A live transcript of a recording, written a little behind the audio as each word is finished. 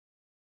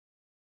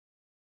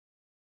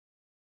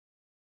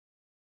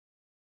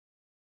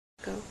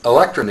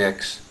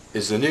Electronyx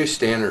is the new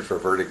standard for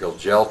vertical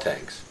gel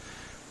tanks.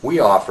 We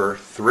offer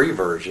 3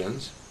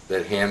 versions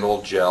that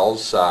handle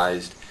gels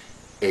sized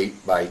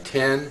 8 by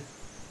 10,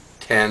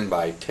 10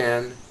 by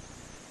 10,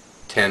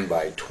 10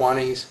 by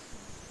 20s,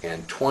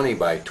 and 20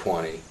 by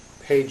 20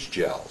 page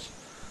gels.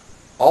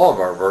 All of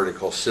our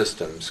vertical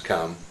systems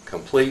come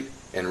complete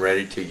and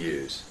ready to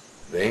use.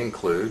 They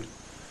include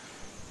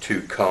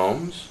 2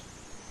 combs,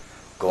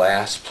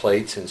 glass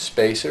plates and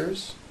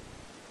spacers,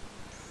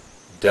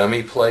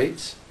 dummy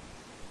plates,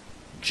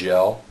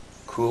 gel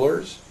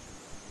coolers,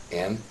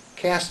 and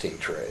casting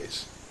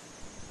trays.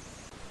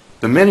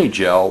 The mini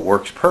gel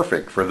works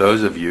perfect for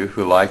those of you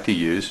who like to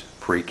use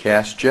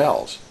precast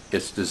gels.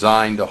 It's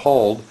designed to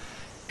hold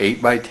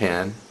 8 by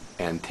 10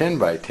 and 10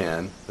 by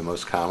 10, the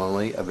most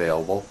commonly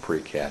available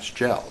precast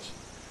gels.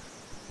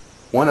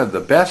 One of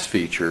the best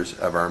features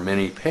of our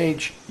mini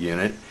page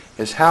unit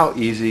is how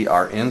easy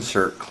our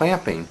insert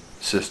clamping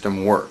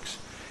system works.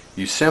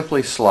 You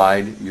simply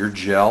slide your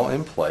gel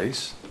in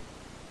place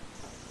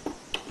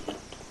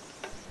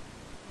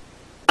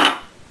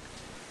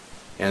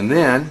and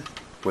then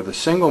with a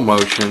single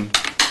motion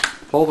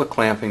pull the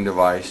clamping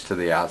device to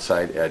the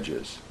outside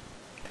edges.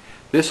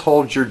 This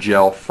holds your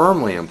gel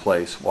firmly in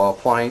place while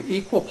applying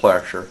equal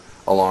pressure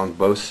along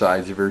both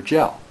sides of your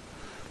gel.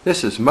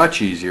 This is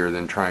much easier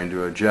than trying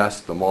to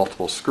adjust the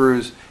multiple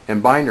screws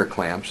and binder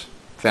clamps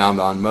found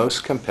on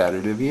most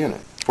competitive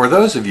units. For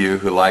those of you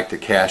who like to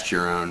cast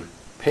your own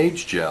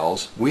page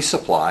gels, we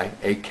supply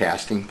a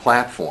casting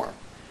platform.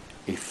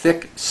 A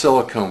thick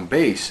silicone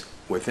base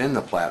within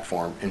the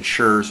platform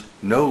ensures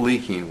no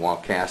leaking while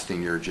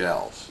casting your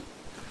gels.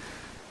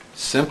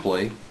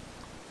 Simply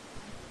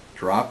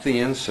drop the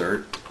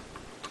insert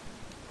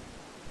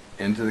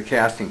into the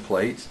casting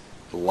plates,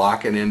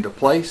 lock it into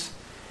place,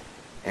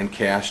 and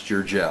cast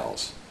your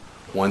gels.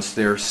 Once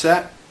they're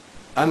set,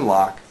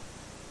 unlock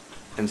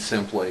and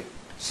simply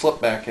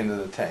slip back into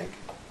the tank.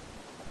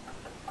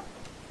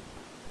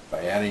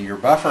 By adding your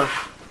buffer,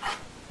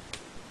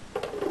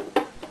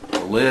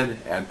 the lid,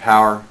 add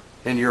power,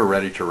 and you're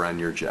ready to run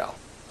your gel.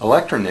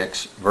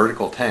 Electronyx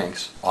vertical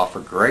tanks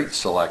offer great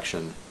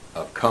selection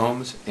of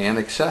combs and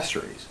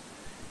accessories,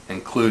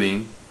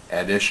 including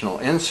additional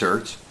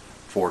inserts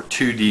for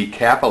 2D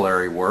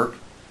capillary work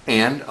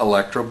and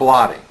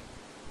electroblotting.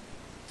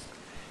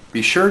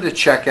 Be sure to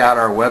check out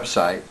our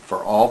website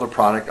for all the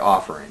product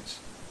offerings.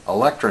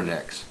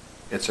 Electronyx,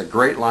 it's a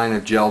great line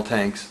of gel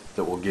tanks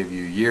that will give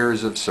you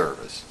years of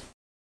service.